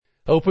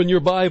Open your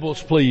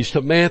Bibles, please,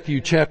 to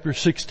Matthew chapter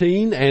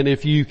 16, and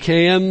if you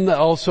can,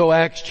 also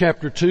Acts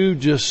chapter 2,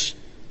 just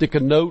stick a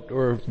note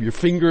or your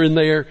finger in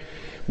there.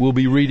 We'll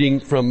be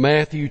reading from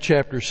Matthew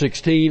chapter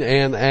 16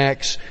 and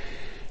Acts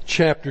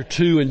chapter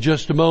 2 in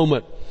just a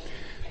moment.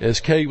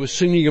 As Kay was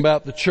singing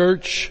about the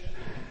church,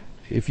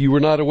 if you were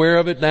not aware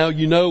of it, now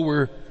you know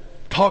we're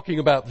talking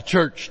about the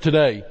church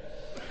today.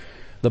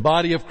 The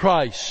body of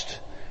Christ,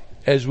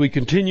 as we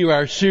continue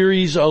our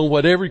series on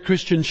what every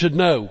Christian should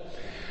know.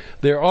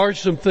 There are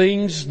some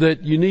things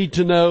that you need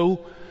to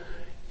know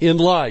in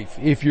life.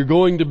 If you're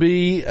going to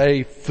be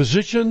a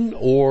physician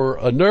or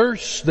a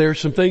nurse, there are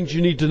some things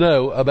you need to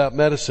know about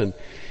medicine.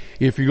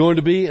 If you're going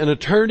to be an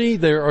attorney,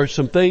 there are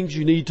some things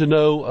you need to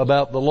know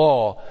about the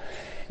law.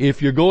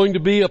 If you're going to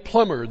be a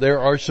plumber, there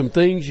are some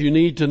things you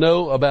need to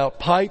know about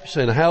pipes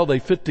and how they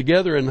fit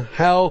together and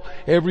how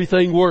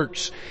everything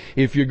works.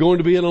 If you're going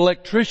to be an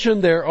electrician,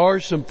 there are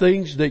some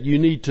things that you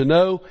need to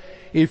know.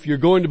 If you're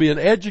going to be an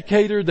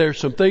educator, there are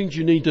some things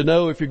you need to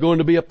know. If you're going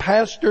to be a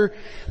pastor,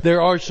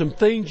 there are some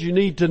things you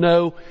need to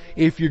know.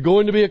 If you're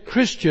going to be a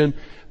Christian,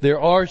 there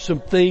are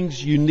some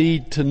things you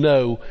need to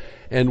know.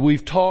 And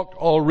we've talked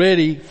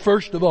already,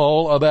 first of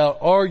all, about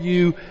are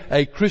you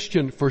a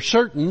Christian for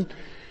certain?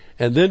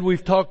 And then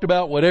we've talked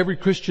about what every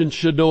Christian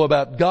should know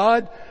about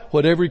God,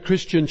 what every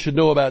Christian should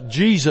know about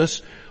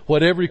Jesus,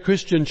 what every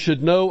Christian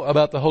should know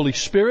about the Holy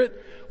Spirit,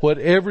 what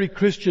every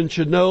Christian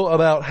should know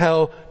about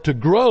how to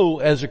grow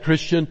as a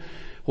Christian,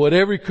 what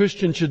every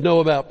Christian should know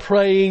about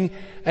praying,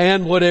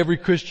 and what every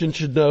Christian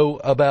should know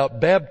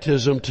about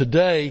baptism.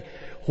 Today,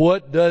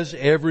 what does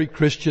every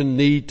Christian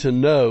need to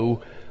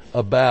know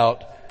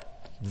about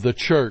the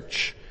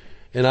church?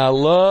 And I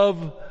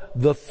love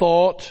the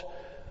thought,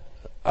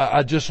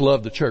 I just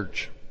love the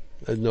church.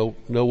 No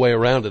way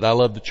around it. I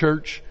love the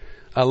church.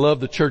 I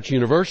love the church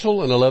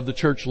universal and I love the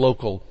church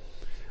local.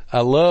 I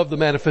love the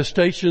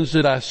manifestations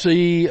that I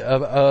see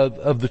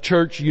of the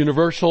church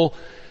universal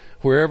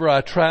wherever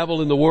I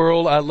travel in the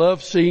world. I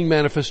love seeing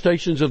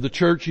manifestations of the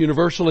church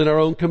universal in our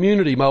own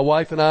community. My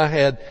wife and I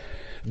had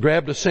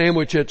grabbed a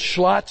sandwich at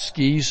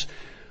Schlotzsky's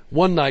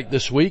one night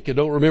this week. I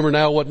don't remember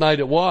now what night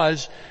it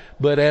was,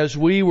 but as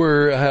we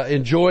were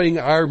enjoying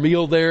our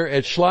meal there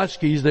at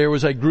Schlotzsky's, there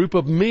was a group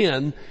of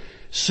men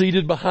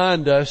seated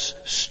behind us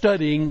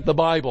studying the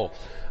Bible.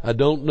 I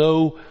don't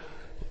know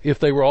if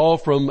they were all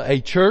from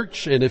a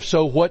church, and if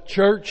so, what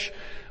church,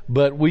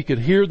 but we could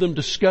hear them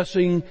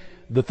discussing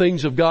the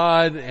things of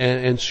God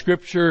and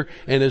Scripture,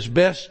 and as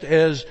best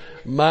as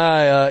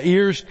my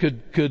ears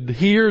could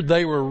hear,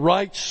 they were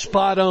right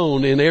spot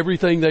on in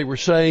everything they were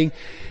saying,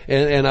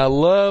 and I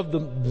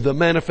love the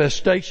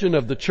manifestation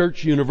of the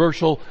church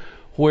universal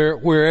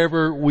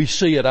wherever we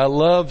see it. I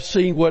love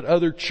seeing what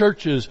other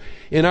churches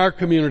in our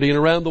community and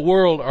around the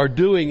world are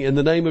doing in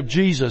the name of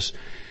Jesus.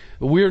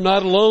 We're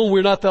not alone.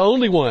 We're not the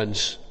only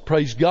ones.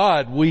 Praise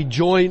God. We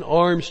join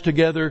arms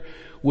together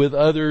with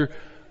other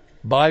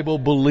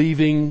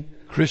Bible-believing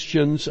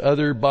Christians,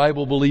 other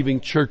Bible-believing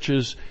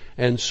churches,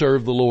 and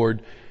serve the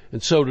Lord.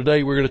 And so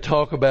today we're going to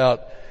talk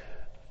about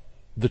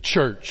the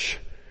church.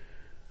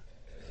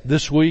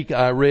 This week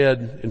I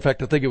read, in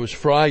fact I think it was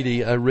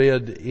Friday, I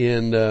read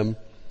in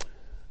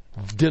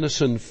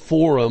Denison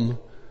Forum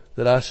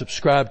that I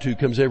subscribe to,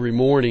 comes every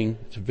morning.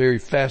 It's very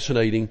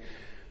fascinating,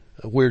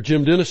 where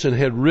Jim Denison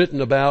had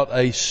written about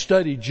a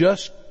study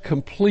just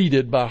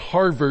completed by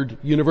Harvard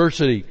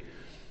University.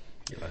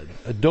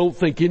 I don't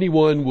think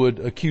anyone would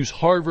accuse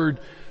Harvard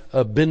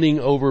of bending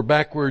over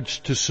backwards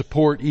to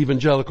support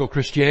evangelical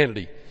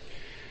Christianity.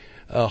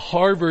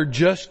 Harvard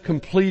just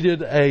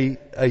completed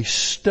a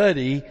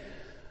study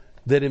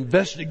that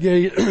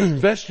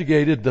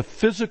investigated the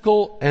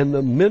physical and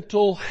the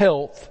mental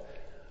health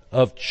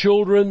of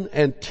children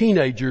and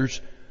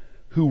teenagers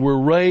who were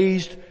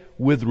raised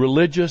with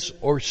religious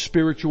or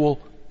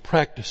spiritual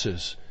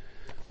practices.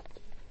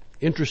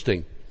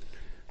 Interesting.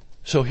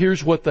 So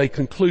here's what they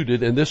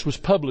concluded, and this was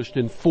published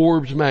in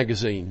Forbes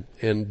magazine,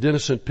 and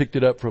Denison picked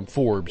it up from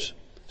Forbes,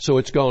 so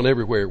it's gone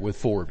everywhere with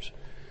Forbes.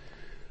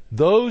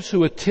 Those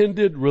who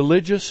attended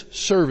religious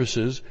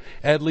services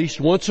at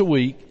least once a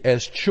week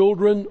as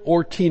children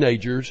or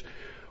teenagers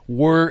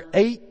were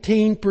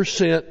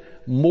 18%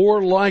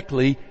 more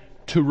likely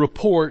to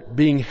report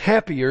being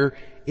happier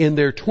in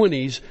their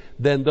 20s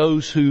than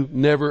those who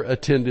never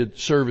attended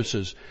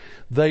services.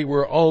 They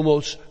were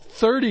almost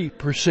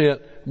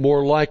 30%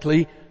 more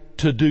likely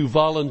to do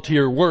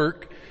volunteer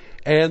work,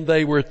 and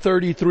they were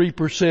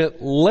 33%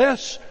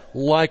 less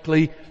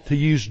likely to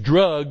use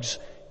drugs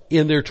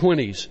in their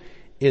 20s.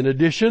 In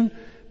addition,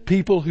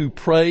 people who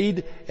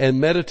prayed and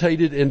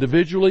meditated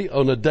individually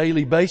on a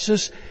daily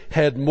basis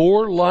had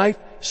more life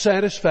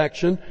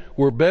satisfaction,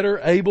 were better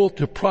able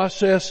to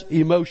process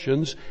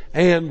emotions,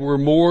 and were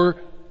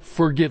more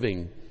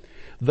forgiving.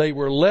 They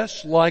were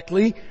less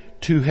likely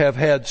to have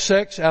had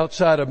sex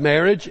outside of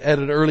marriage at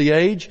an early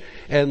age,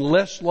 and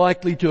less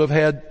likely to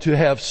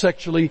have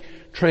sexually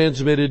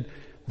transmitted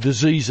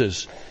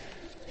diseases.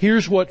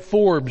 Here's what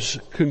Forbes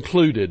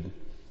concluded.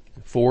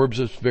 Forbes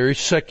is a very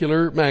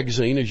secular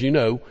magazine, as you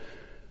know.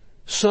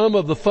 some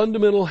of the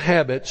fundamental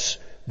habits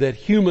that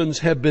humans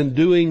have been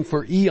doing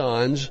for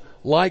eons,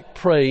 like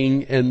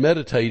praying and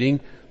meditating,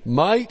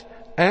 might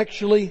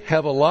actually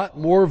have a lot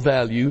more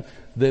value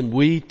than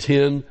we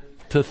tend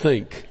to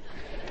think.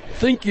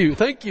 Thank you,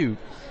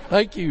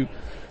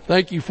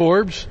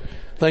 Forbes.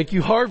 Thank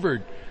you,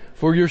 Harvard,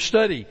 for your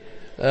study,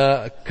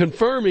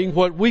 confirming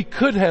what we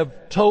could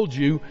have told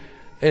you.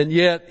 And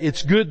yet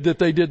it's good that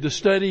they did the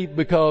study,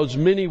 because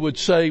many would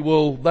say,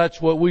 well,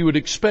 that's what we would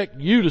expect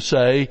you to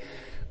say,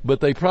 but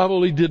they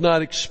probably did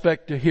not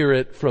expect to hear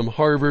it from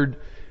Harvard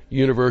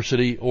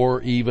University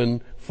or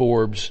even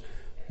Forbes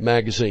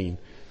magazine.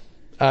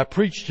 I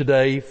preach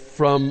today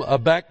from a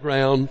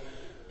background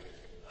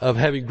of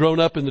having grown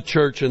up in the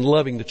church and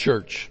loving the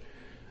church.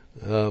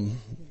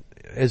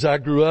 As I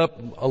grew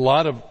up, a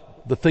lot of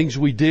the things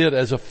we did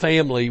as a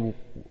family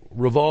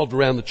revolved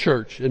around the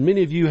church, and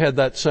many of you had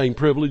that same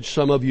privilege.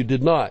 Some of you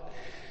did not.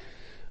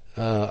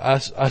 I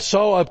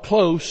saw up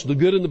close the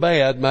good and the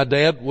bad. My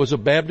dad was a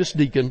Baptist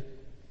deacon,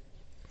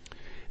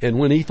 and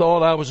when he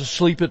thought I was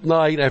asleep at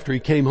night after he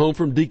came home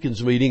from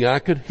deacon's meeting, I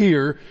could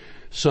hear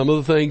some of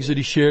the things that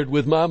he shared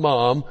with my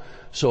mom.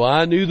 So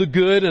I knew the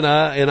good and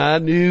I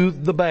knew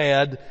the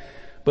bad,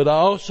 but I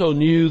also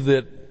knew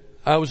that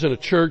I was in a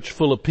church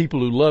full of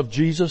people who loved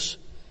Jesus,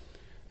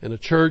 and a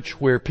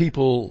church where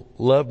people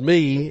loved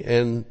me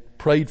and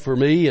prayed for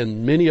me,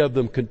 and many of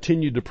them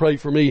continued to pray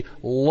for me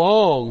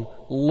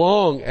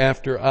long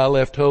after I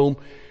left home,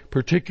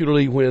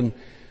 particularly when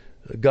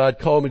God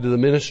called me to the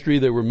ministry.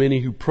 There were many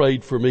who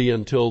prayed for me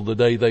until the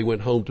day they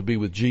went home to be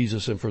with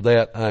Jesus, and for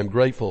that I'm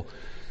grateful.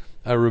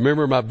 I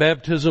remember my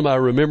baptism. I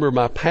remember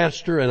my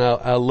pastor, and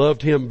I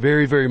loved him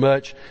very, very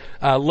much.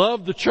 I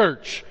love the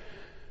church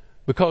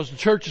because the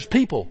church is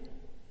people.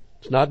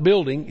 It's not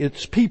building,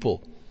 it's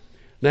people.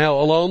 Now,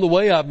 along the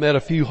way, I've met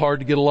a few hard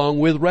to get along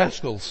with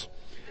rascals.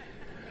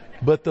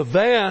 But the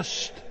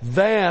vast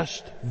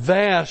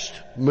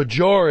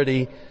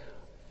majority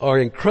are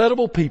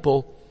incredible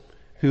people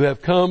who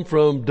have come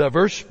from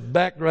diverse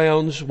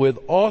backgrounds with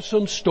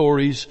awesome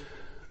stories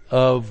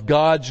of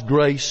God's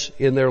grace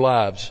in their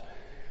lives.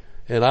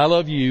 And I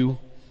love you.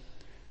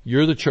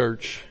 You're the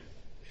church.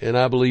 And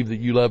I believe that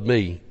you love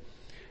me.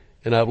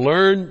 And I've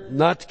learned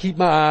not to keep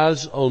my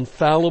eyes on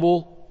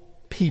fallible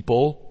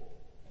people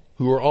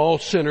who are all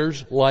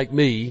sinners like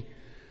me,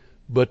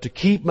 but to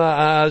keep my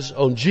eyes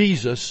on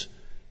Jesus,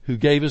 who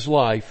gave his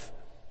life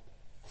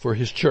for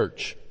his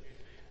church.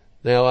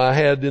 Now, I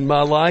had in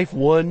my life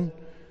one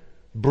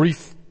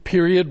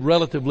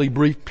relatively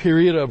brief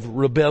period of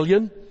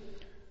rebellion,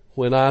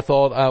 when I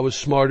thought I was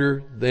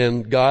smarter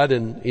than God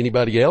and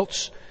anybody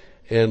else,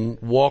 and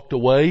walked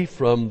away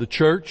from the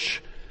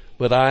church.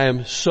 But I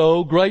am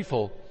so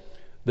grateful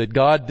that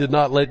God did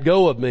not let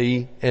go of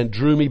me and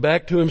drew me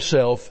back to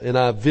himself, and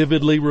I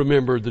vividly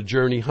remember the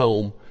journey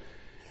home,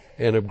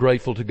 and am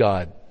grateful to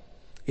God.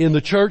 In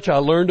the church, I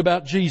learned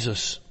about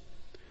Jesus.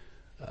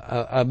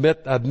 I've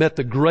met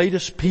the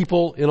greatest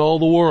people in all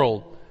the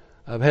world.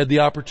 I've had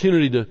the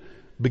opportunity to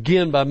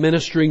begin by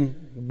ministering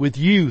with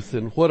youth,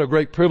 and what a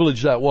great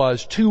privilege that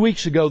was. 2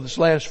 weeks ago, this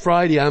last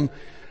Friday, I'm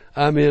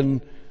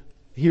in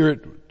here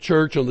at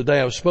church on the day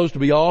I was supposed to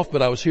be off,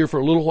 but I was here for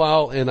a little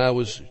while, and I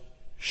was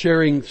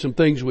sharing some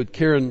things with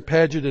Karen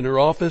Paget in her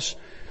office,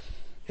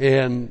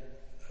 and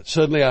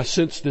suddenly I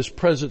sensed this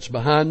presence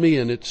behind me,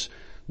 and it's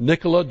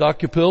Nicola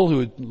Docupil,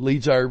 who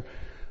leads our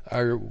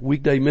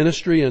weekday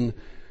ministry, and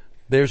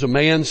there's a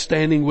man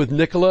standing with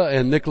Nicola,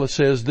 and Nicola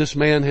says, "This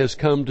man has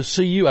come to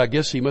see you." I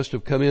guess he must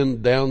have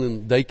come down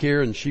in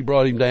daycare, and she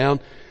brought him down.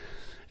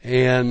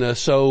 And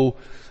so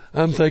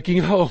I'm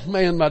thinking, oh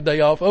man, my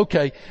day off.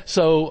 Okay.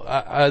 So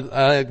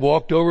I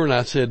walked over and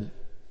I said,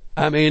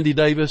 "I'm Andy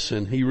Davis."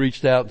 And he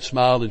reached out and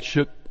smiled and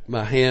shook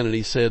my hand, and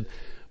he said,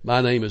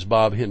 "My name is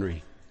Bob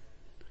Henry."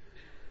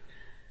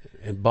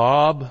 And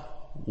Bob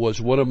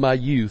was one of my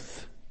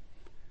youth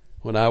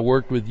when I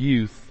worked with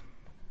youth.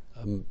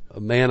 A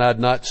man I'd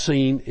not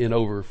seen in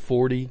over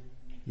 40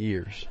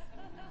 years.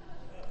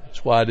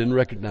 That's why I didn't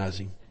recognize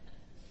him.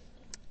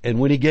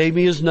 And when he gave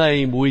me his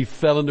name, we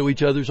fell into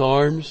each other's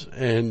arms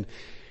and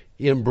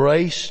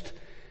embraced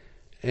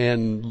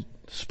and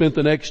spent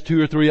the next 2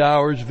 or 3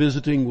 hours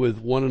visiting with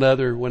one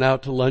another, went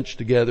out to lunch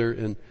together,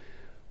 and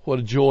what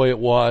a joy it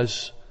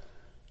was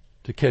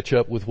to catch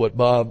up with what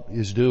Bob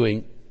is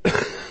doing.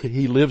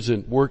 He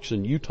works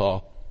in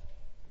Utah.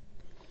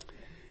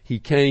 He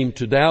came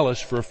to Dallas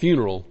for a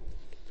funeral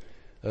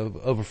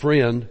of a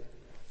friend,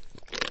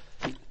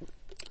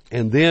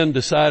 and then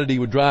decided he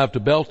would drive to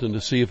Belton to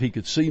see if he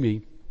could see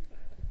me.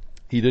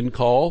 He didn't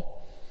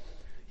call.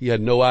 He had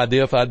no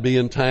idea if I'd be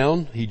in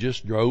town. He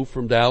just drove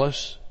from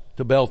Dallas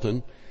to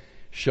Belton,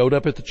 showed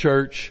up at the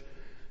church,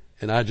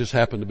 and I just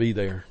happened to be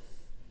there.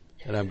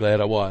 And I'm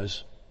glad I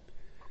was.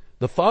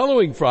 The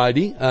following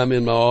Friday, I'm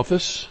in my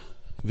office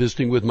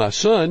visiting with my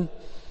son.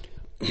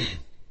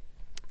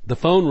 The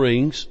phone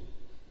rings,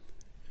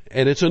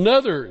 and it's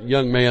another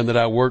young man that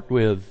I worked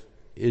with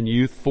in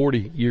youth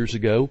 40 years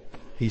ago.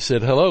 He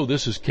said, "Hello,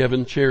 this is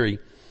Kevin Cherry."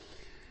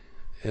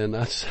 And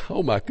I said,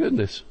 "Oh my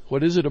goodness,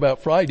 what is it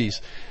about Fridays?"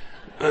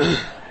 And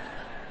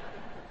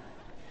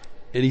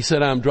he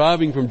said, I'm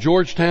driving from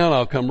Georgetown.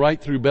 I'll come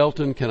right through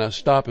Belton. Can I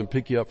stop and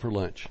pick you up for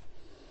lunch?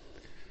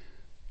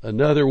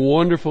 Another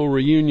wonderful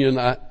reunion.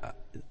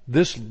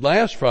 This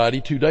last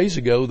Friday, 2 days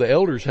ago, the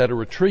elders had a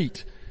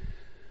retreat.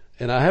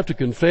 And I have to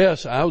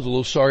confess, I was a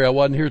little sorry I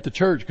wasn't here at the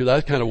church because I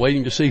was kind of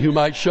waiting to see who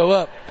might show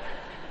up.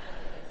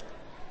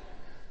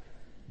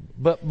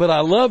 But I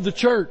love the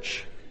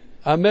church.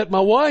 I met my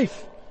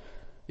wife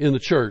in the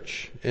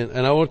church. And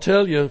I want to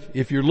tell you,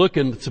 if you're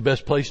looking, it's the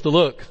best place to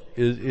look,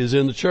 is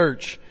in the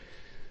church.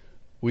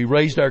 We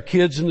raised our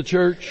kids in the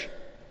church.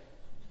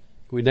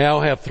 We now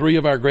have 3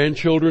 of our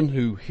grandchildren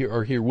who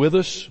are here with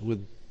us,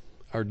 with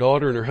our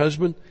daughter and her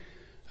husband.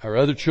 Our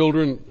other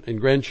children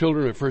and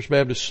grandchildren at First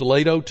Baptist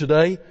Salado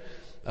today.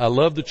 I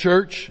love the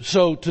church.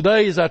 So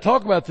today, as I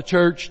talk about the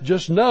church,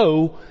 just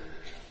know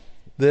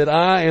that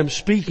I am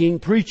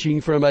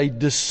preaching from a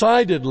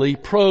decidedly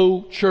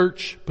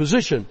pro-church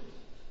position.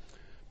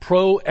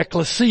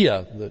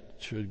 Pro-ecclesia.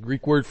 The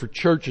Greek word for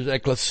church is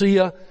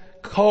ecclesia.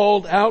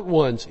 Called out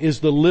ones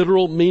is the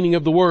literal meaning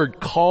of the word.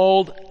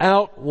 Called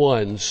out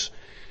ones.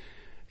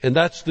 And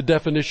that's the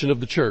definition of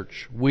the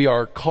church. We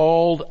are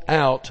called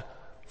out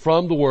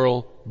from the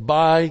world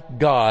by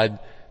God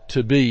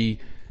to be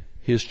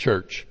His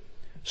church.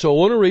 So I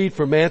want to read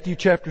from Matthew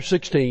chapter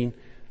 16,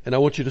 and I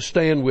want you to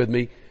stand with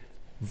me.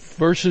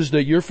 Verses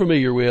that you're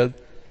familiar with.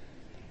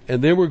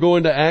 And then we're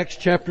going to Acts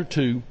chapter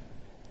 2.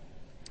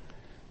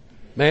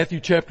 Matthew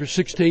chapter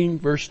 16,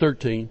 verse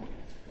 13.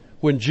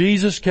 When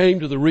Jesus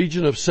came to the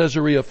region of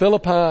Caesarea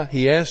Philippi,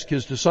 He asked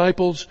His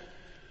disciples,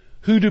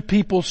 who do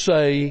people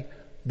say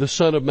the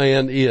Son of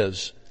Man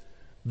is?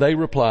 They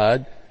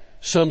replied,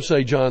 some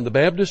say John the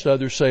Baptist,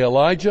 others say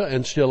Elijah,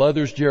 and still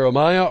others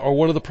Jeremiah or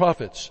one of the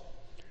prophets.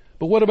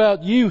 But what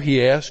about you?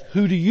 He asked,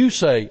 who do you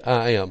say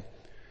I am?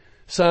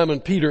 Simon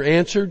Peter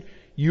answered,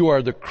 you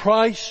are the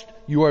Christ,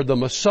 you are the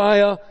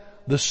Messiah,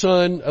 the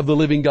Son of the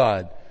living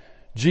God.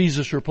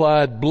 Jesus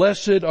replied,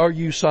 blessed are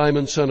you,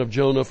 Simon, son of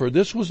Jonah, for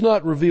this was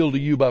not revealed to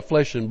you by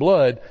flesh and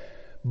blood,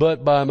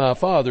 but by my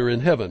Father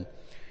in heaven.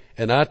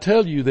 And I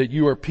tell you that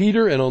you are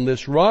Peter, and on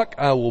this rock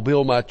I will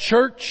build my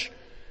church.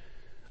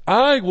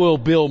 I will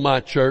build my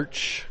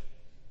church.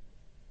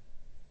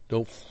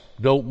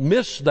 Don't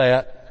miss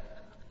that.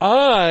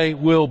 I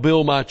will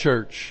build my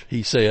church,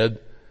 He said.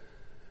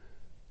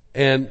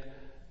 And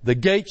the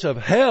gates of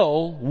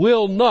hell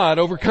will not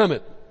overcome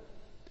it.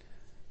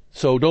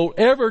 So don't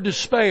ever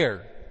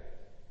despair.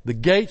 The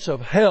gates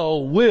of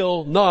hell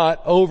will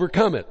not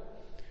overcome it.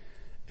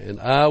 And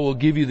I will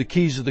give you the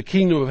keys of the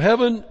kingdom of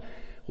heaven.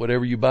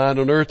 Whatever you bind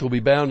on earth will be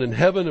bound in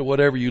heaven, and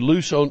whatever you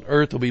loose on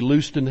earth will be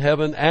loosed in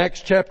heaven.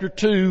 Acts chapter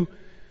 2,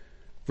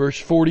 verse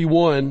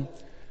 41.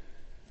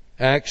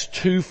 Acts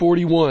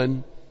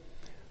 2:41.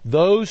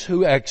 Those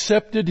who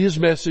accepted His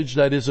message,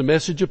 that is a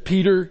message of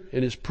Peter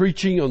and his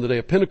preaching on the day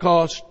of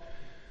Pentecost,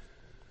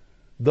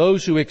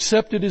 those who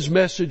accepted His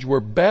message were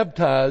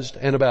baptized,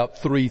 and about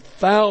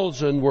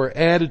 3,000 were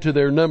added to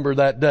their number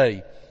that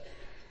day.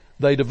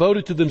 They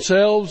devoted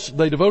themselves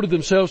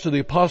to the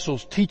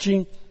apostles'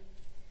 teaching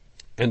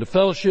and to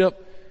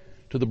fellowship,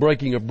 to the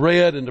breaking of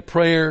bread and to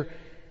prayer,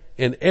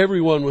 and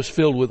everyone was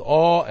filled with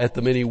awe at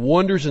the many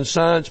wonders and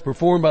signs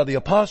performed by the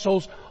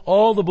apostles.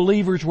 All the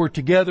believers were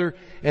together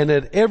and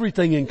had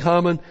everything in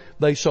common.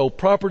 They sold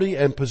property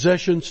and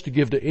possessions to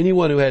give to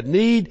anyone who had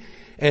need.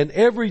 And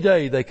every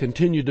day they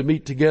continued to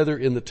meet together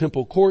in the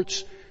temple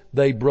courts.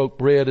 They broke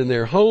bread in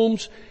their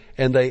homes,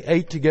 and they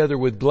ate together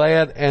with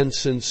glad and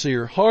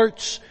sincere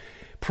hearts,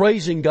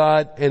 praising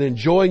God and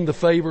enjoying the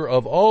favor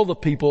of all the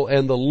people.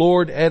 And the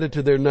Lord added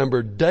to their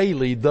number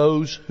daily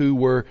those who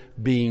were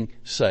being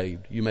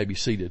saved. You may be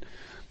seated.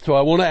 So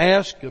I want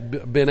to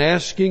been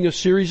asking a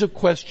series of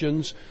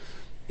questions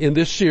in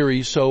this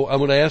series. So I'm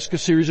going to ask a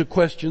series of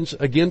questions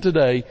again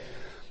today.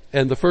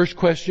 And the first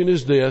question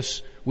is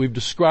this. We've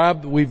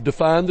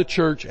defined the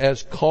church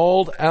as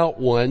called out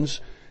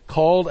ones,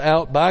 called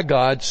out by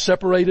God,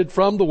 separated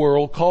from the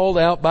world, called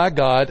out by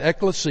God,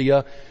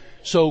 ecclesia.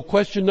 So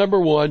question number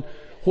 1,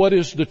 what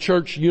is the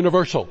church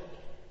universal?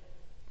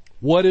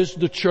 What is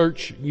the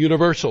church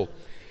universal?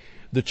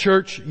 The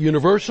church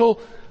universal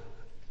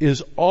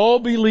is all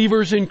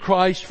believers in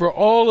Christ for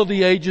all of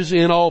the ages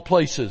in all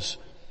places.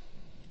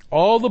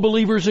 All the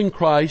believers in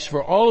Christ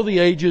for all of the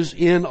ages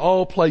in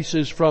all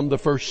places from the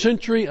first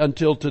century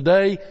until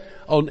today,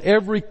 on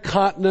every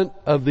continent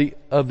of the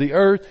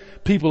earth,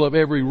 people of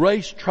every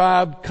race,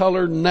 tribe,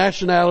 color,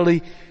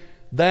 nationality.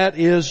 That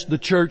is the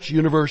church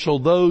universal.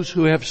 Those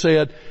who have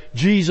said,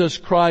 Jesus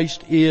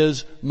Christ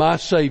is my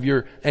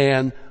Savior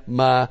and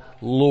my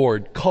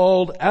Lord.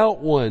 Called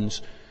out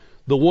ones.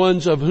 The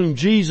ones of whom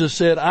Jesus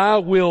said, I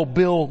will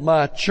build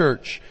my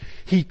church.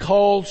 He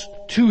calls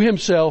to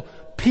Himself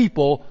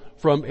people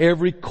from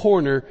every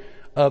corner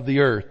of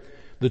the earth.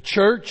 The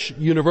church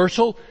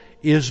universal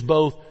is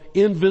both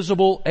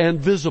invisible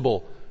and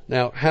visible.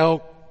 Now,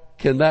 how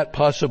can that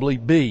possibly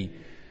be?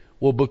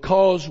 Well,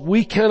 because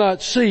we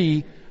cannot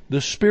see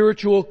the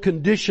spiritual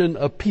condition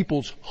of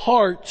people's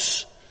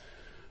hearts,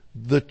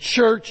 The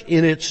church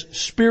in its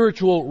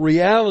spiritual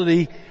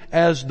reality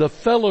as the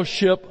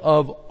fellowship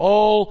of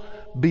all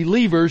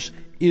believers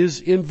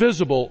is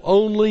invisible.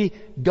 Only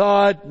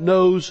God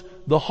knows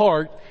the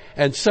heart.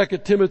 And 2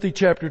 Timothy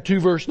chapter 2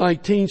 verse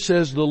 19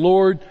 says, the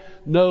Lord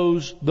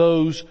knows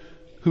those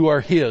who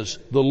are His.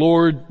 The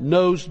Lord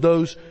knows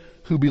those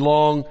who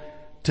belong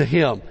to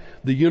Him.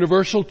 The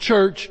universal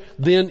church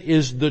then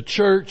is the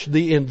church,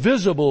 the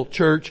invisible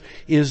church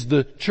is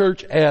the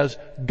church as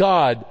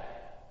God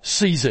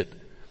sees it.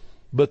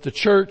 But the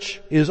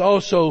church is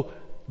also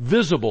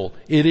visible.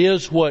 It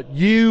is what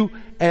you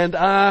and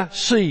I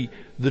see.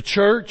 The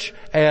church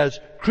as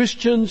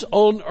Christians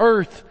on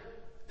earth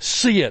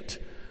see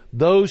it.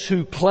 Those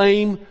who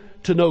claim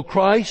to know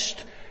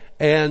Christ.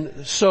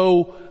 And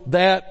so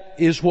that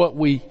is what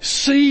we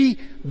see.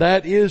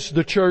 That is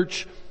the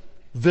church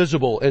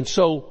visible. And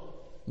so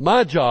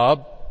my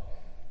job,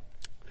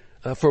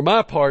 for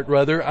my part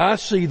rather, I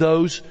see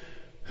those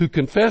who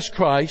confess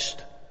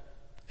Christ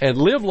and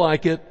live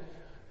like it,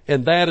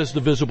 and that is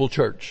the visible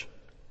church.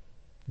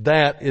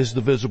 That is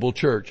the visible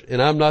church.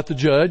 And I'm not the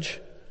judge,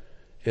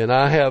 and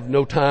I have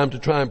no time to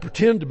try and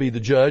pretend to be the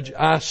judge.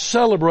 I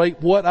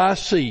celebrate what I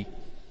see.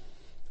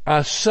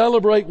 I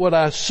celebrate what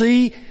I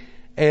see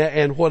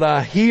and what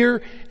I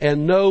hear,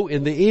 and know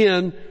in the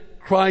end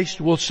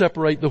Christ will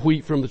separate the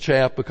wheat from the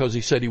chaff, because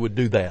He said He would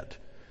do that.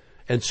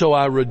 And so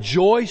I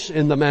rejoice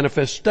in the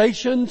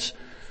manifestations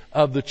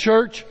of the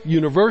church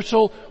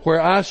universal, where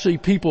I see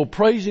people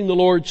praising the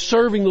Lord,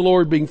 serving the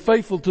Lord, being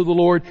faithful to the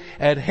Lord,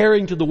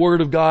 adhering to the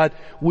Word of God.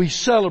 We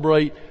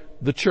celebrate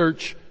the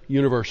church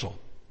universal.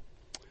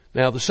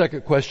 Now the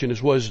second question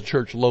is, what is the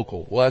church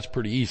local? Well, that's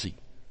pretty easy,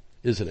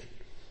 isn't it?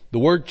 The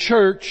word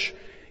church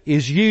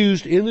is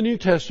used in the New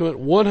Testament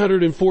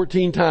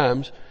 114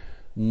 times.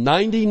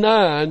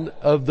 99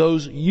 of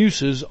those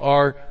uses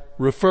are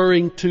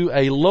referring to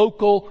a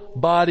local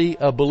body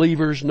of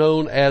believers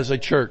known as a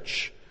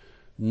church.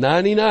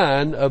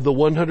 99 of the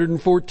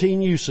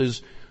 114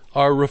 uses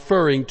are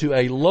referring to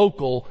a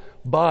local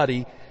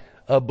body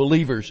of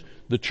believers.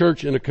 The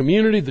church in a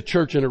community, the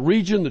church in a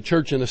region, the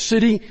church in a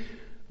city,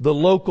 the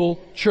local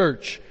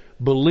church.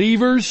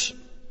 Believers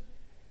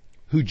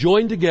who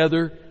join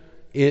together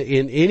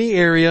in any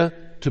area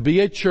to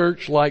be a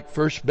church, like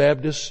First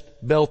Baptist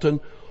Belton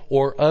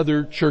or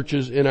other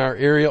churches in our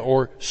area,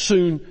 or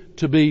soon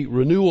to be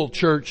Renewal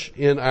Church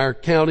in our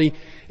county,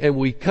 and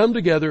we come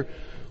together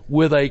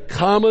with a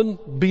common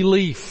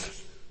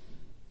belief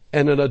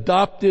and an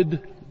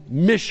adopted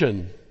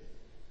mission.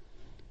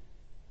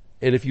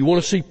 And if you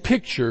want to see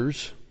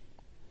pictures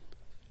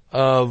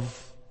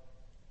of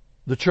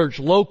the church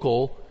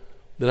local,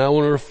 then I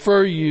want to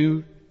refer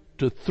you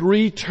to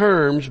 3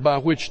 terms by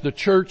which the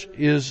church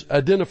is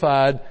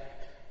identified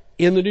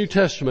in the New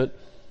Testament,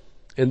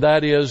 and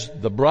that is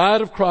the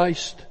bride of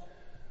Christ,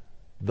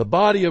 the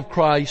body of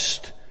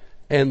Christ,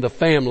 and the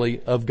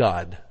family of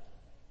God.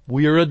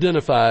 We are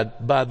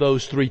identified by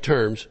those 3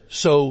 terms.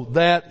 So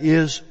that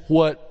is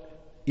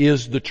what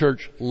is the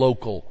church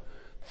local.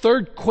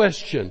 Third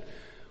question,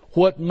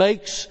 what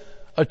makes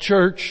a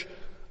church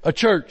a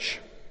church?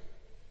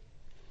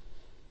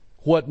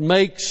 What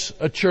makes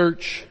a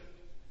church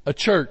a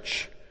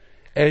church?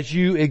 As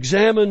you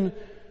examine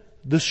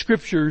the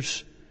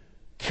scriptures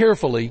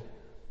carefully,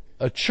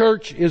 a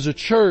church is a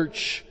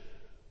church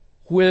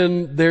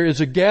when there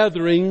is a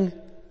gathering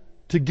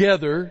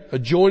together, a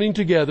joining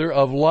together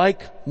of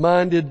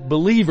like-minded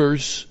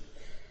believers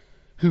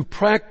who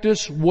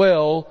practice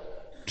well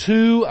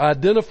 2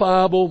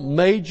 identifiable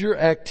major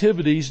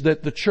activities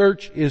that the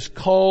church is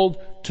called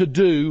to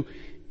do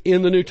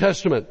in the New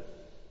Testament.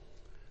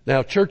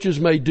 Now, churches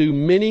may do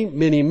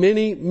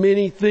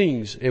many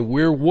things, and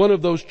we're one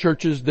of those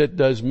churches that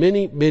does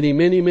many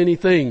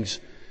things.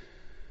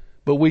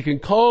 But we can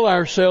call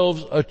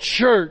ourselves a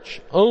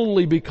church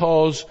only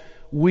because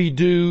we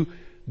do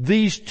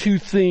these 2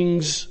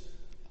 things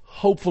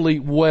hopefully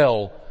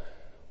well.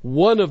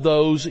 One of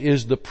those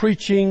is the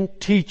preaching,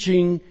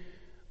 teaching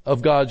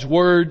of God's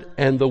Word,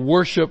 and the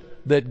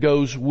worship that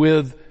goes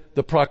with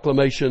the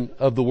proclamation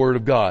of the Word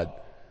of God.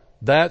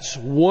 That's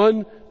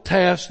one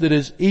task that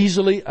is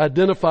easily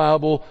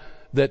identifiable,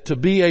 that to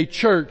be a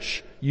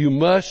church, you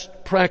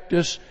must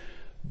practice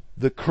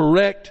the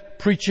correct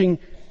preaching,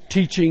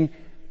 teaching,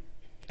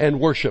 and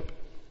worship.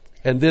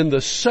 And then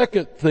the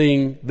second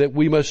thing that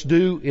we must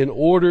do in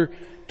order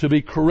to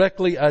be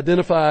correctly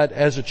identified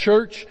as a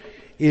church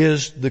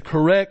is the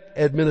correct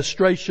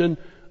administration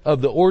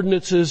of the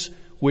ordinances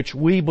which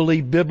we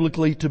believe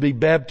biblically to be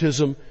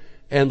baptism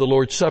and the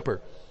Lord's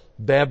Supper.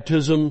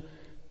 Baptism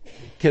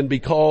can be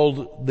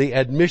called the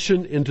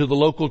admission into the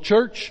local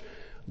church.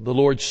 The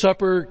Lord's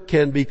Supper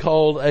can be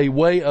called a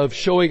way of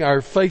showing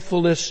our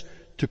faithfulness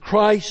to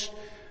Christ.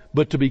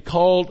 But to be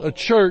called a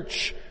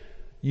church,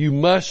 you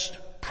must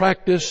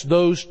practice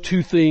those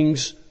 2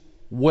 things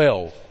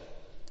well.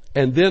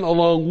 And then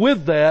along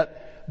with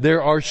that,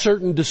 there are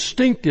certain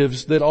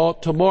distinctives that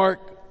ought to mark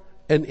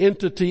an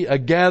entity, a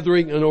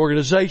gathering, an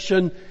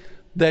organization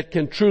that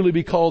can truly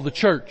be called the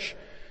church.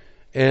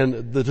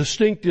 And the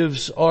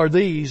distinctives are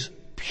these: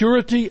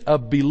 purity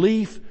of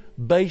belief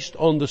based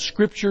on the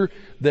Scripture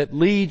that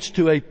leads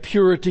to a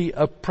purity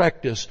of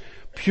practice.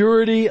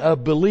 Purity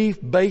of belief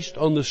based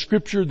on the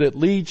Scripture that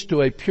leads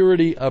to a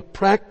purity of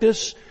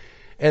practice.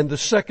 And the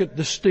second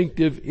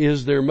distinctive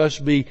is there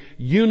must be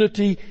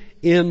unity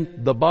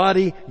in the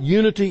body,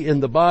 unity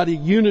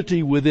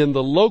within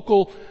the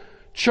local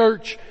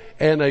church,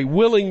 and a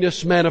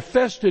willingness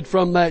manifested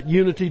from that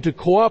unity to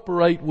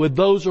cooperate with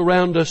those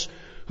around us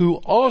who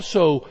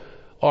also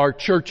are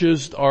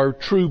churches, are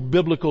true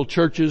biblical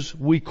churches.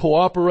 We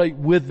cooperate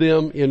with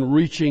them in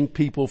reaching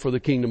people for the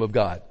kingdom of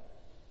God.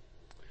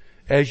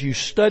 As you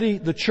study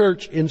the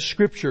church in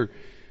Scripture,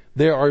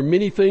 there are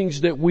many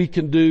things that we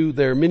can do.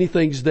 There are many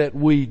things that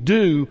we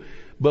do,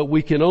 but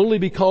we can only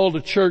be called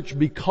a church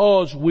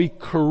because we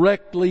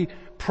correctly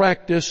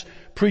practice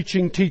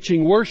preaching,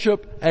 teaching,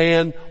 worship,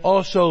 and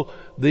also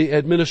the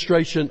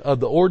administration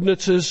of the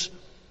ordinances.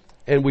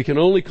 And we can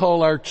only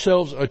call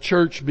ourselves a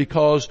church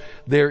because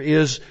there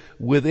is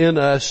within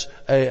us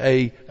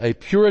a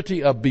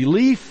purity of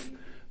belief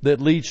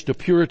that leads to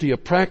purity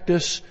of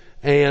practice,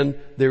 and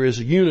there is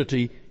a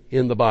unity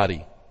in the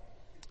body.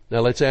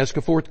 Now let's ask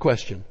a fourth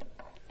question.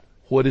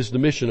 What is the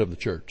mission of the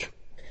church?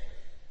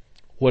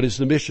 What is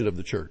the mission of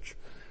the church?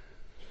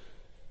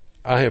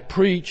 I have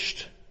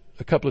preached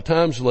a couple of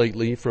times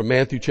lately from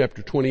Matthew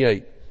chapter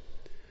 28,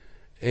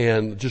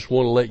 and just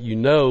want to let you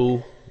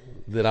know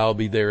that I'll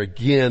be there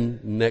again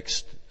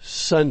next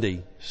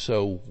Sunday.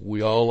 So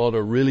we all ought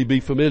to really be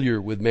familiar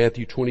with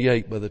Matthew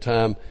 28 by the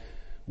time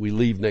we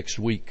leave next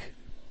week.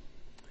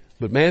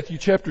 But Matthew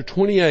chapter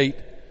 28,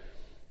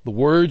 the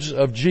words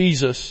of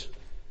Jesus,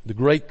 the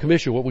Great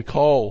Commission, what we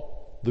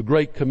call the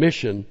Great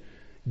Commission,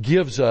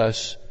 gives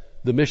us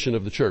the mission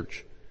of the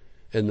church.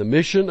 And the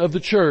mission of the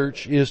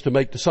church is to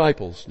make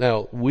disciples.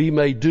 Now, we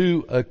may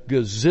do a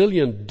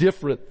gazillion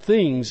different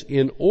things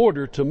in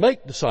order to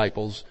make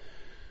disciples,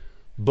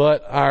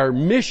 but our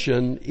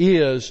mission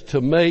is to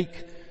make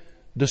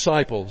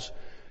disciples.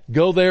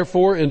 Go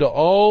therefore into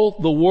all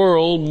the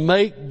world,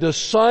 make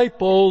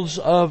disciples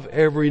of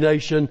every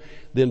nation,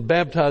 then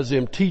baptize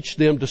them, teach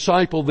them,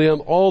 disciple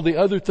them, all the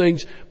other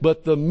things.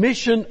 But the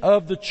mission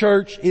of the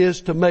church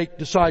is to make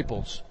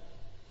disciples.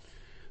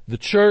 The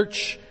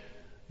church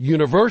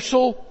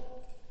universal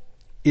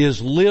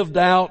is lived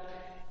out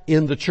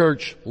in the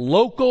church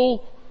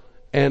local,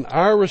 and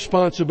our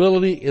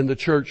responsibility in the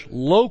church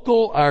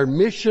local, our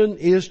mission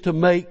is to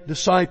make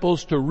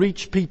disciples, to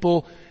reach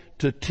people,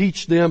 to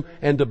teach them,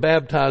 and to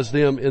baptize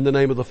them in the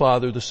name of the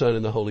Father, the Son,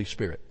 and the Holy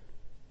Spirit.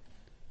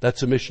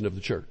 That's the mission of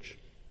the church.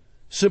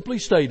 Simply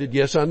stated,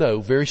 yes, I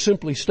know, very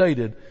simply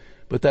stated,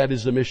 but that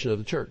is the mission of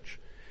the church.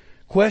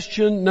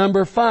 Question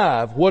number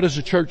 5, what does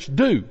the church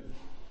do?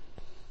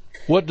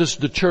 What does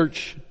the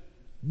church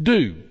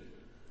do?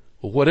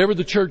 Well, whatever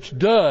the church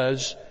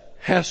does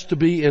has to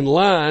be in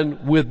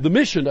line with the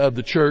mission of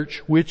the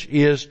church, which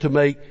is to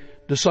make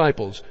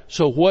disciples.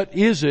 So what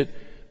is it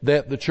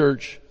that the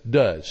church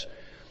does?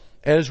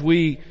 As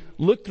we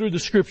look through the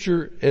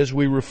Scripture, as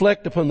we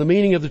reflect upon the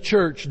meaning of the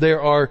church,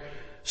 there are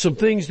some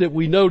things that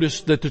we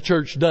notice that the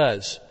church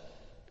does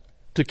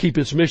to keep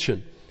its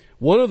mission.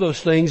 One of those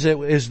things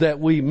is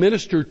that we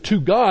minister to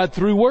God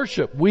through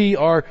worship. We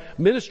are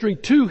ministering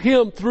to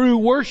Him through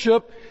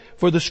worship,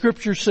 for the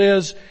Scripture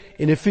says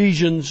in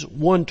Ephesians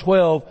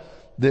 1:12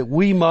 that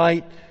we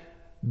might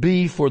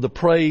be for the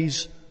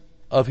praise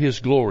of His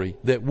glory.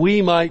 That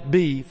we might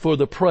be for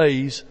the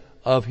praise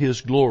of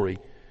His glory.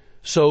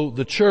 So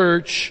the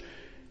church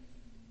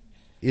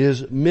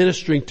is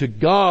ministering to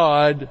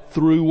God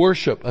through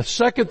worship. A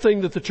second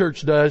thing that the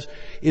church does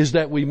is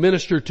that we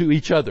minister to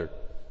each other.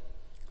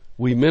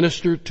 We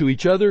minister to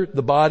each other,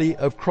 the body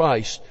of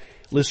Christ.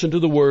 Listen to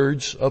the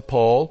words of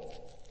Paul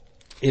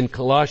in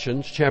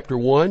Colossians chapter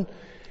 1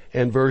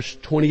 and verse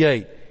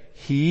 28.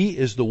 He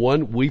is the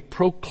one we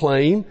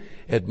proclaim,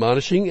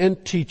 admonishing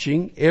and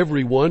teaching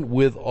everyone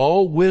with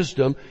all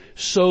wisdom,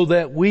 so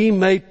that we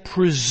may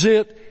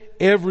present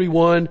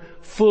everyone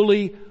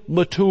fully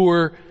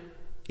mature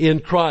in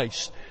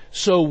Christ.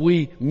 So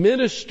we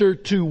minister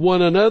to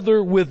one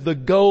another with the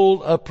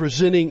goal of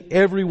presenting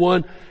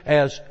everyone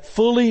as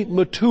fully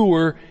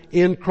mature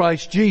in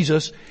Christ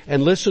Jesus.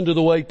 And listen to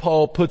the way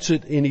Paul puts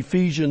it in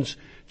Ephesians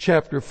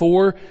chapter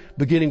 4,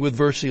 beginning with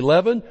verse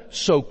 11.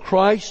 So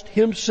Christ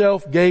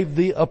Himself gave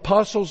the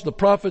apostles, the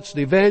prophets,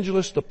 the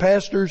evangelists, the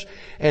pastors,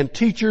 and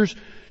teachers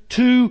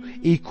to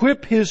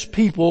equip His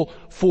people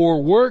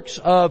for works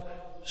of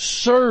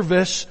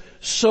service,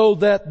 so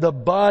that the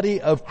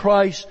body of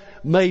Christ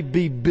may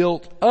be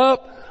built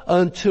up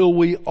until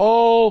we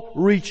all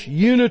reach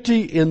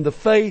unity in the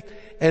faith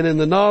and in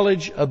the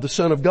knowledge of the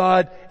Son of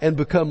God and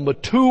become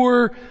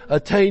mature,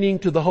 attaining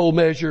to the whole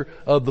measure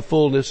of the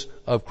fullness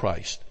of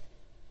Christ.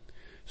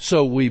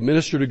 So we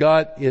minister to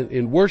God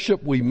in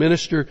worship, we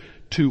minister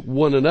to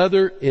one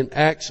another in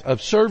acts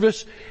of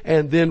service,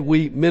 and then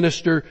we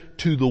minister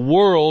to the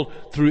world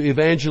through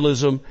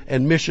evangelism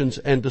and missions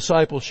and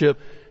discipleship,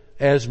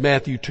 as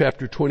Matthew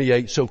chapter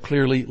 28 so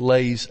clearly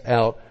lays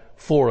out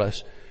for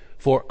us.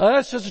 For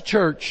us as a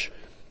church,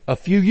 A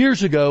few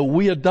years ago,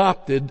 we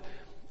adopted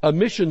a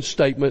mission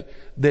statement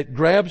that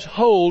grabs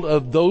hold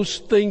of those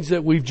things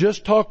that we've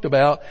just talked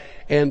about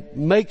and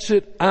makes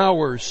it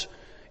ours.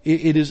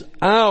 It is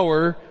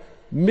our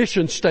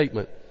mission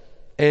statement.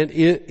 And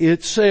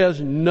it says,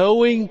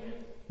 knowing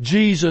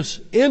Jesus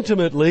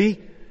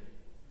intimately,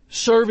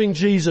 serving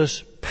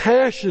Jesus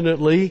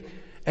passionately,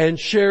 and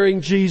sharing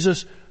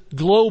Jesus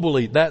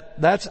globally.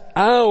 That's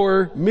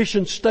our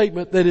mission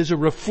statement that is a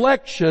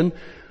reflection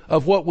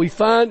of what we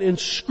find in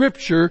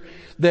Scripture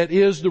that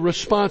is the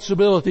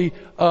responsibility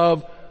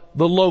of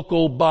the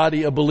local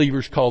body of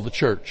believers called the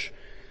church.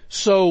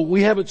 So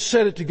we haven't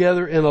said it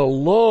together in a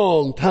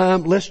long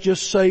time. Let's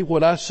just say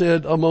what I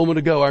said a moment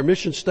ago. Our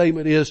mission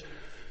statement is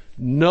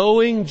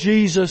knowing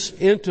Jesus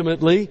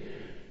intimately,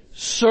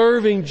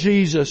 serving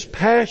Jesus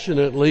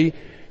passionately,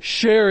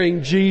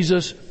 sharing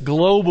Jesus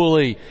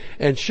globally.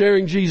 And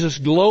sharing Jesus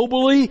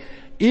globally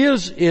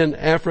is in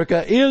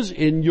Africa, is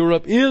in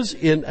Europe, is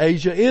in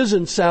Asia, is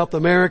in South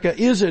America,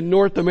 is in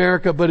North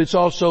America, but it's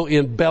also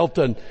in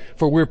Belton,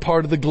 for we're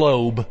part of the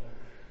globe.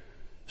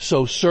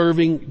 So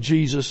serving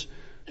Jesus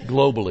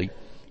globally.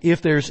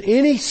 If there's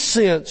any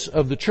sense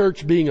of the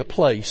church being a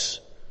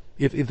place,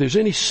 if there's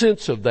any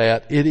sense of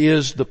that, it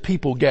is the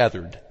people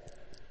gathered.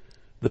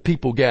 The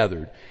people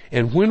gathered.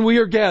 And when we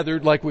are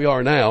gathered, like we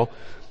are now,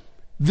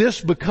 this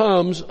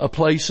becomes a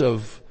place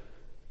of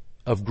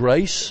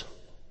grace.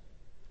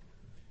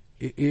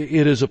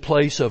 It is a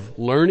place of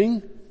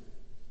learning.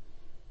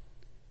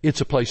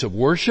 It's a place of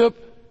worship.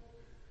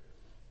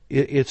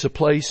 It's a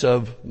place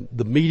of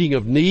the meeting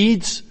of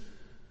needs.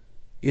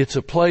 It's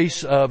a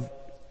place of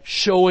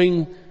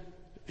sharing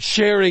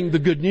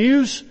the good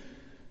news.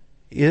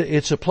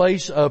 It's a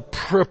place of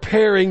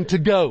preparing to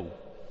go,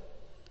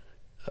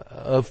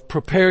 of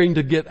preparing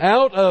to get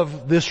out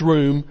of this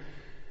room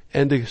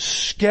and to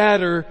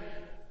scatter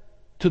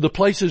to the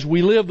places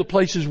we live, the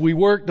places we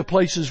work, the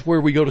places where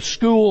we go to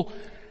school,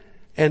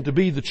 and to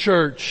be the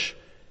church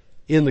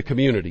in the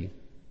community.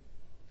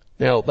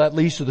 Now, that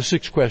leads to the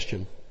sixth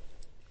question.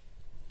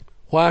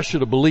 Why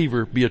should a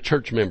believer be a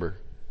church member?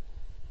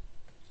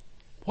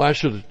 Why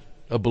should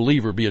a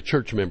believer be a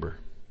church member?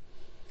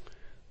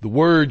 The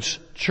words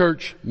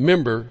church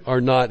member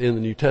are not in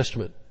the New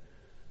Testament,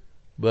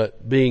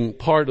 but being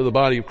part of the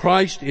body of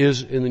Christ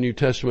is in the New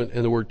Testament,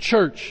 and the word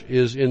church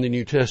is in the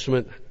New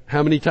Testament.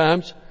 How many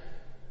times?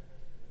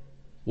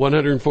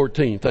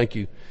 114. Thank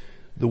you.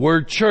 The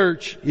word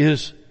church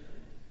is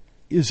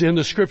in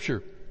the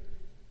Scripture.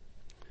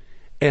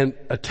 And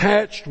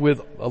attached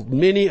with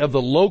many of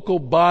the local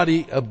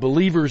body of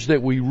believers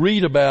that we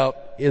read about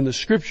in the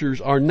Scriptures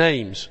are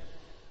names.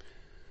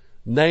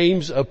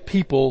 Names of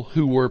people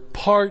who were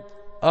part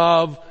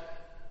of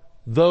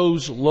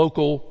those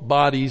local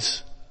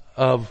bodies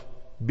of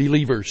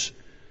believers.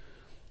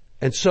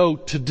 And so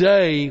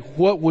today,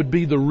 what would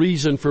be the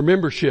reason for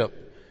membership?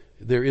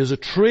 There is a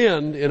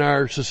trend in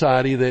our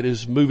society that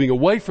is moving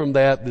away from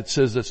that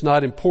says that's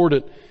not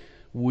important.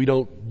 We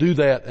don't do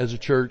that as a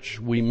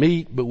church. We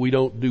meet, but we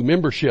don't do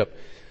membership.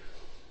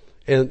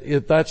 And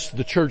if that's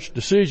the church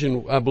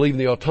decision, I believe in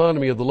the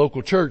autonomy of the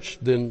local church,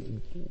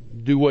 then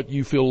do what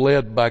you feel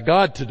led by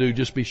God to do.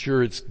 Just be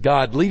sure it's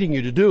God leading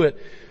you to do it.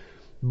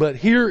 But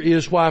here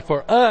is why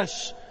for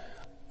us,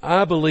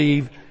 I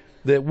believe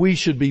that we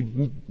should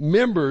be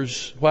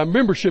members, why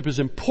membership is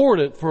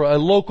important for a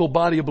local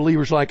body of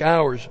believers like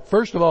ours.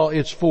 First of all,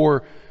 it's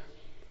for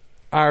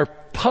our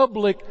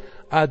public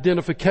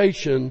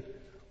identification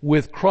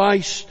with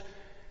Christ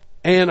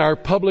and our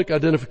public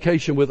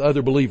identification with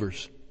other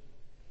believers.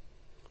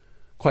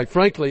 Quite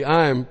frankly,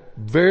 I am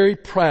very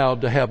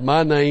proud to have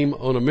my name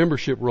on a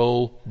membership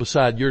roll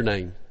beside your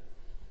name,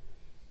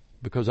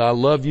 because I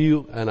love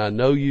you and I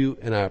know you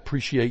and I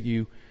appreciate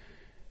you.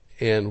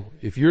 And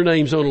if your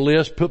name's on the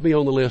list, put me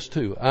on the list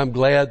too. I'm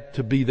glad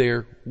to be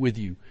there with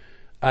you.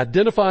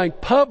 Identifying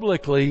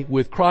publicly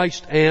with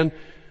Christ and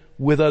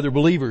with other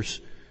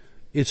believers.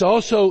 It's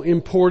also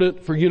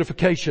important for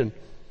unification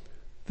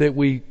that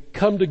we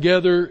come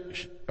together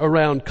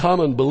around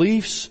common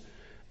beliefs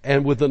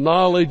and with the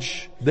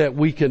knowledge that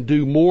we can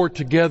do more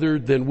together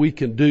than we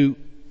can do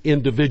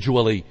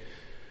individually.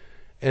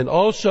 And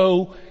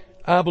also,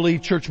 I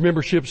believe church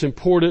membership is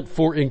important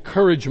for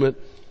encouragement,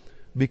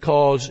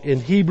 because in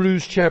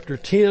Hebrews chapter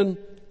 10,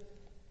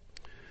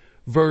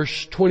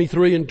 verse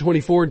 23 and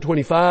 24 and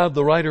 25,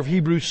 the writer of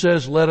Hebrews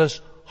says, "Let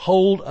us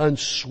hold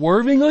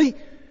unswervingly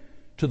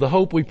to the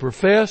hope we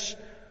profess,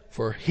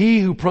 for he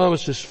who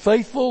promised is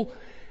faithful,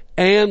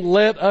 and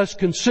let us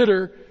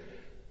consider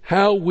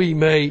how we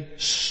may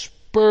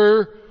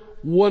spur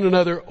one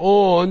another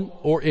on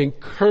or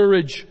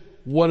encourage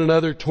one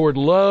another toward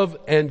love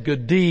and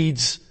good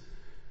deeds,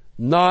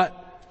 not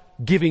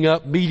giving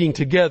up meeting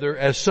together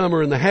as some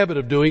are in the habit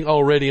of doing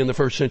already in the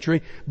first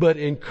century, but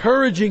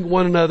encouraging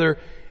one another,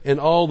 and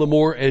all the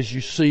more as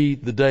you see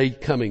the day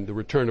coming, the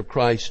return of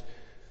Christ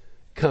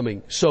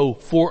coming." So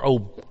for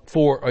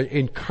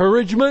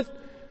encouragement,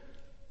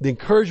 the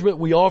encouragement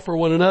we offer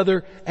one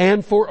another,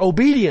 and for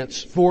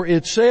obedience, for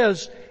it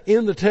says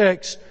in the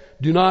text,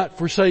 Do not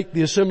forsake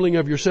the assembling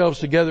of yourselves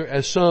together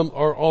as some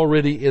are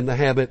already in the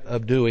habit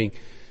of doing.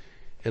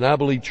 And I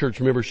believe church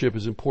membership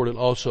is important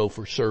also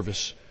for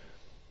service.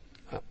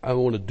 I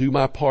want to do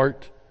my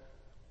part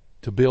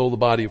to build the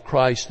body of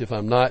Christ. If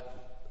I'm not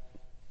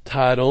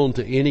tied on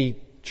to any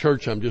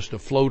church, I'm just a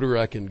floater.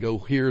 I can go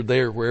here,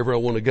 there, wherever I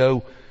want to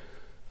go.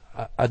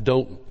 I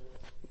don't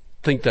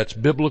think that's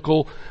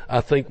biblical.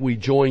 I think we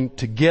join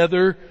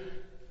together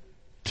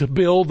to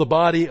build the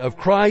body of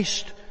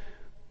Christ.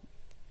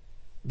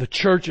 The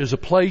church is a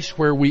place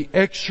where we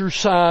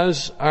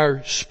exercise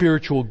our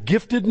spiritual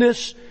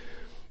giftedness.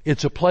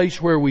 It's a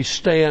place where we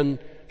stand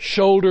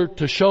shoulder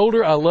to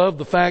shoulder. I love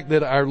the fact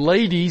that our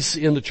ladies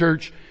in the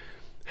church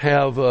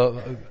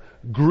have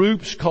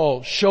groups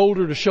called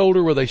Shoulder to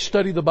Shoulder, where they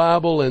study the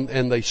Bible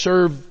and they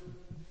serve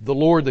the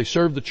Lord, they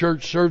serve the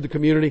church, serve the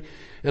community.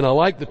 And I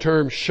like the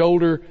term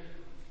shoulder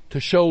to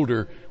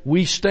shoulder.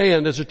 We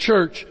stand as a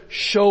church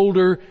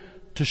shoulder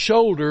to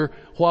shoulder,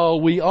 while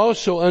we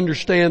also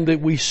understand that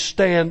we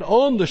stand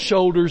on the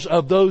shoulders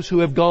of those who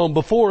have gone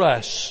before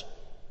us.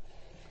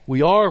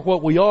 We are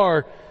what we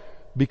are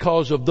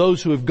because of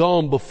those who have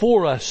gone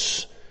before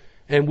us,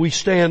 and we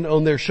stand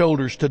on their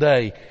shoulders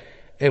today,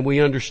 and we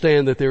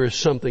understand that there is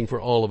something for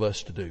all of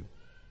us to do.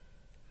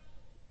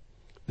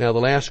 Now the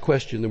last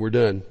question, then we're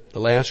done. The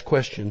last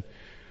question: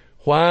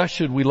 why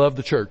should we love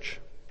the church?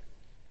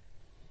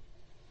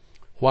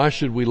 Why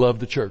should we love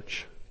the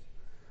church?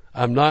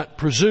 I'm not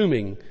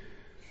presuming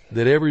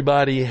that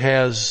everybody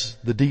has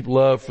the deep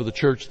love for the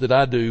church that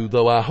I do,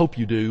 though I hope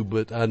you do,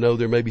 but I know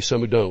there may be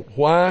some who don't.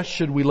 Why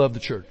should we love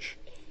the church?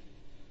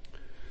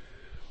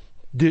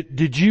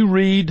 Did you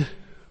read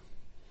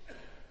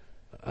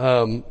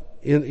in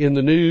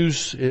the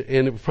news,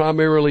 and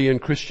primarily in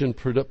Christian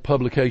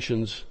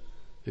publications,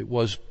 it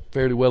was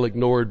fairly well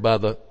ignored by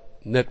the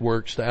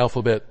networks, the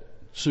alphabet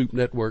soup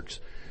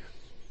networks,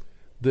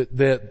 that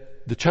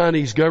the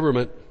Chinese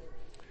government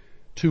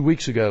 2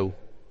 weeks ago,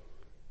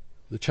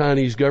 the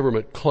Chinese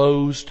government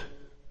closed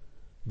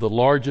the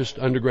largest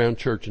underground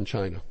church in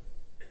China.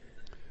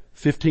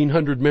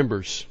 1,500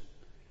 members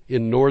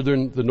in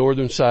the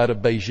northern side of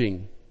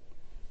Beijing.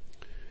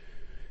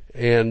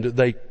 And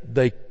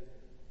the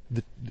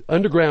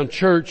underground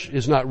church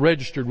is not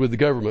registered with the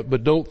government,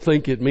 but don't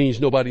think it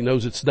means nobody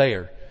knows it's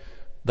there.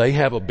 They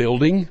have a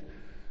building.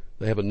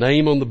 They have a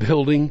name on the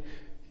building.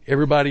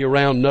 Everybody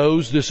around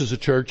knows this is a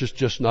church. It's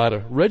just not a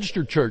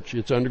registered church.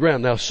 It's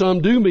underground. Now,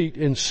 some do meet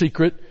in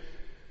secret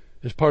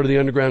as part of the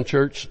underground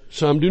church.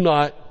 Some do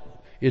not.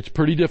 It's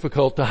pretty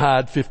difficult to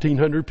hide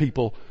 1,500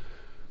 people.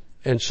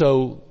 And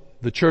so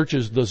the church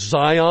is the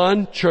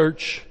Zion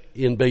Church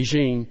in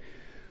Beijing.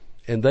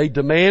 And the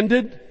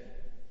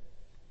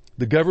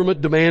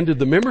government demanded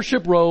the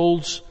membership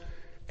rolls,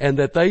 and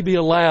that they be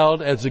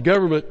allowed as a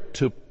government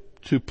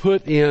to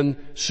put in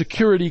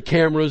security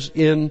cameras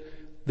in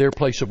their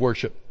place of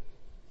worship,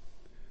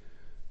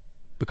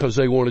 because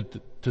they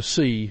wanted to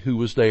see who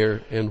was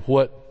there and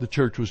what the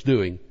church was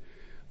doing.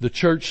 The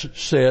church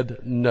said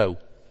no.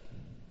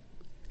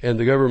 And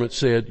the government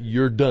said,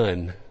 you're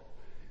done.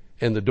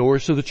 And the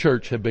doors to the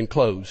church have been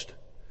closed.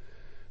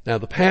 Now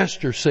the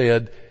pastor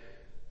said,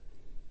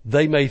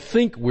 they may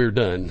think we're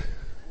done,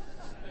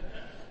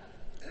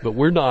 but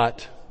we're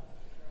not.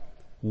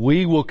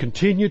 We will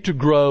continue to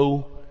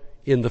grow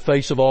in the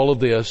face of all of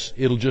this.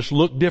 It'll just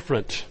look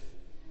different.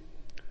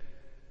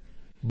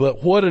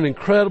 But what an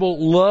incredible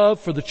love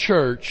for the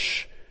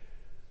church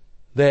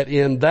that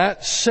in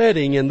that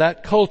setting, in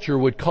that culture,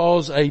 would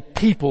cause a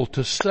people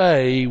to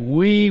say,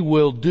 we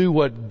will do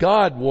what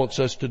God wants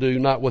us to do,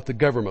 not what the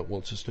government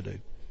wants us to do.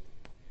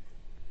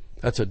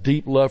 That's a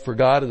deep love for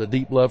God and a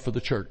deep love for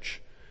the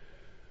church.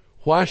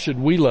 Why should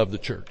we love the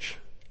church?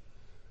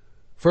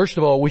 First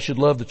of all, we should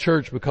love the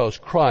church because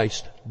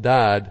Christ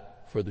died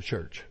for the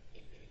church.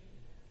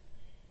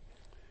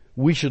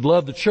 We should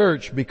love the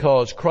church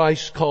because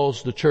Christ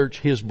calls the church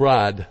His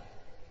bride.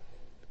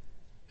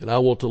 And I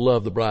want to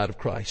love the bride of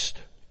Christ.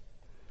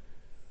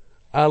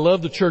 I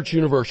love the church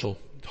universal.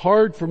 It's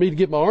hard for me to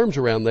get my arms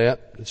around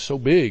that. It's so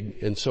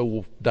big and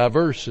so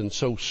diverse and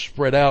so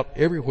spread out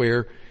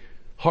everywhere.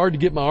 Hard to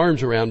get my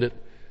arms around it.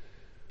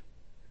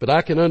 But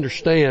I can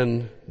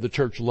understand the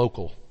church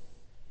local.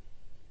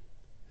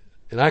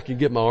 And I can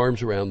get my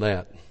arms around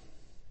that.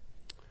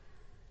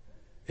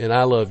 And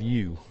I love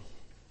you.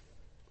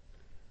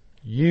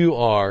 You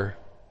are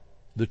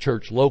the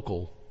church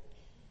local,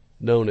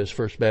 known as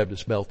First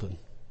Baptist Belton.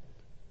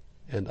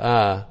 And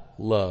I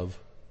love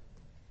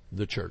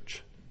the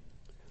church.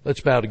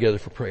 Let's bow together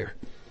for prayer.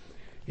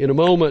 In a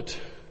moment,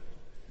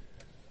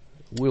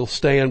 we'll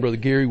stand. Brother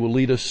Gary will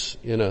lead us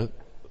in a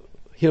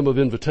hymn of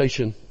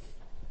invitation.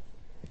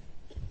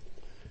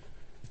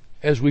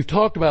 As we've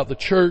talked about the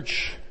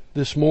church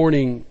this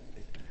morning,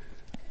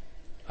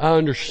 I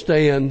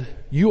understand,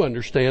 you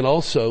understand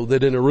also,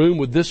 that in a room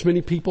with this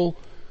many people,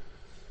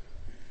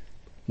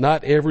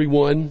 not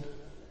everyone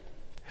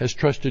has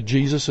trusted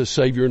Jesus as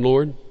Savior and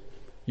Lord.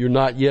 You're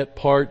not yet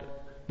part,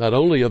 not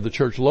only of the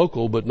church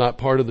local, but not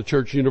part of the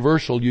church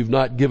universal. You've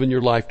not given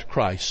your life to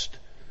Christ.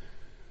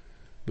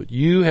 But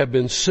you have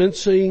been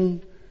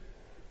sensing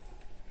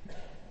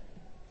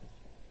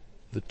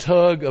the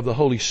tug of the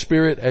Holy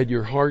Spirit at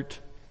your heart,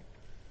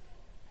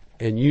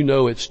 and you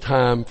know it's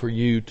time for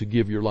you to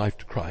give your life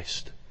to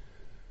Christ.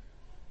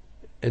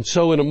 And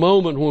so in a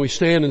moment when we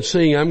stand and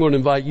sing, I'm going to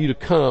invite you to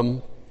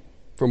come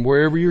from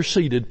wherever you're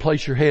seated,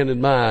 place your hand in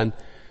mine,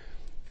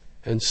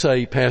 and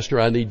say, Pastor,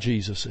 I need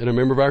Jesus. And a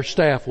member of our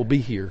staff will be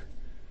here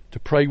to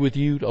pray with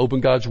you, to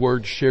open God's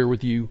Word, to share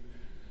with you.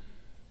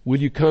 Will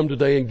you come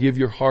today and give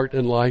your heart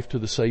and life to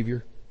the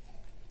Savior?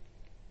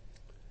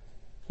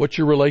 What's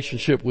your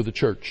relationship with the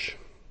church,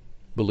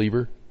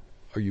 believer?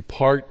 Are you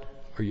part?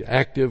 Are you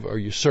active? Are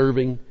you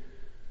serving?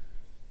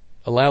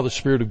 Allow the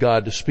Spirit of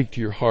God to speak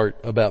to your heart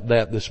about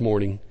that this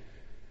morning.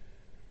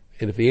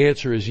 And if the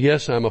answer is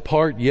yes, I'm a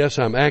part, yes,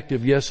 I'm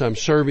active, yes, I'm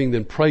serving,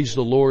 then praise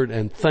the Lord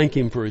and thank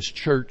Him for His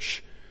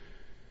church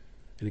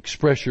and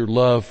express your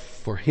love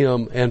for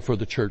Him and for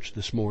the church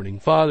this morning.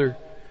 Father,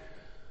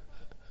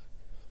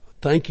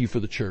 thank you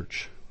for the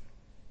church.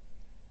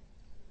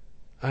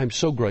 I'm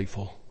so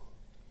grateful.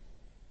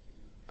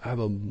 I have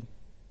a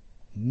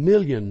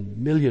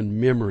million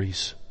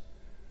memories,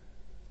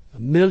 a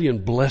million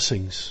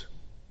blessings.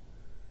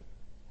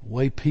 The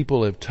way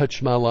people have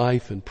touched my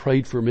life and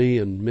prayed for me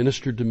and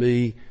ministered to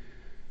me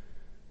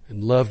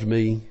and loved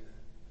me.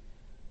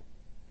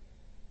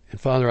 And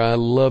Father, I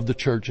love the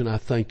church and I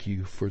thank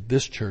you for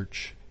this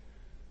church,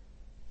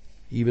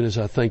 even as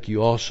I thank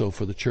you also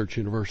for the Church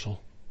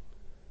Universal.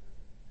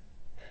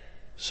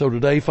 So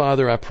today,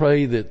 Father, I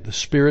pray that the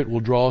Spirit will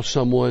draw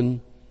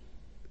someone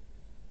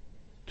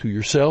to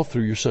yourself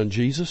through your Son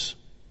Jesus,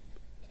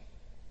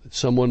 that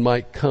someone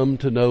might come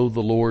to know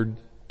the Lord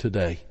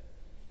today.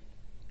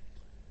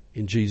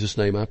 In Jesus'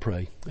 name I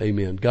pray.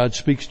 Amen. God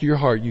speaks to your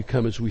heart. You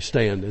come as we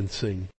stand and sing.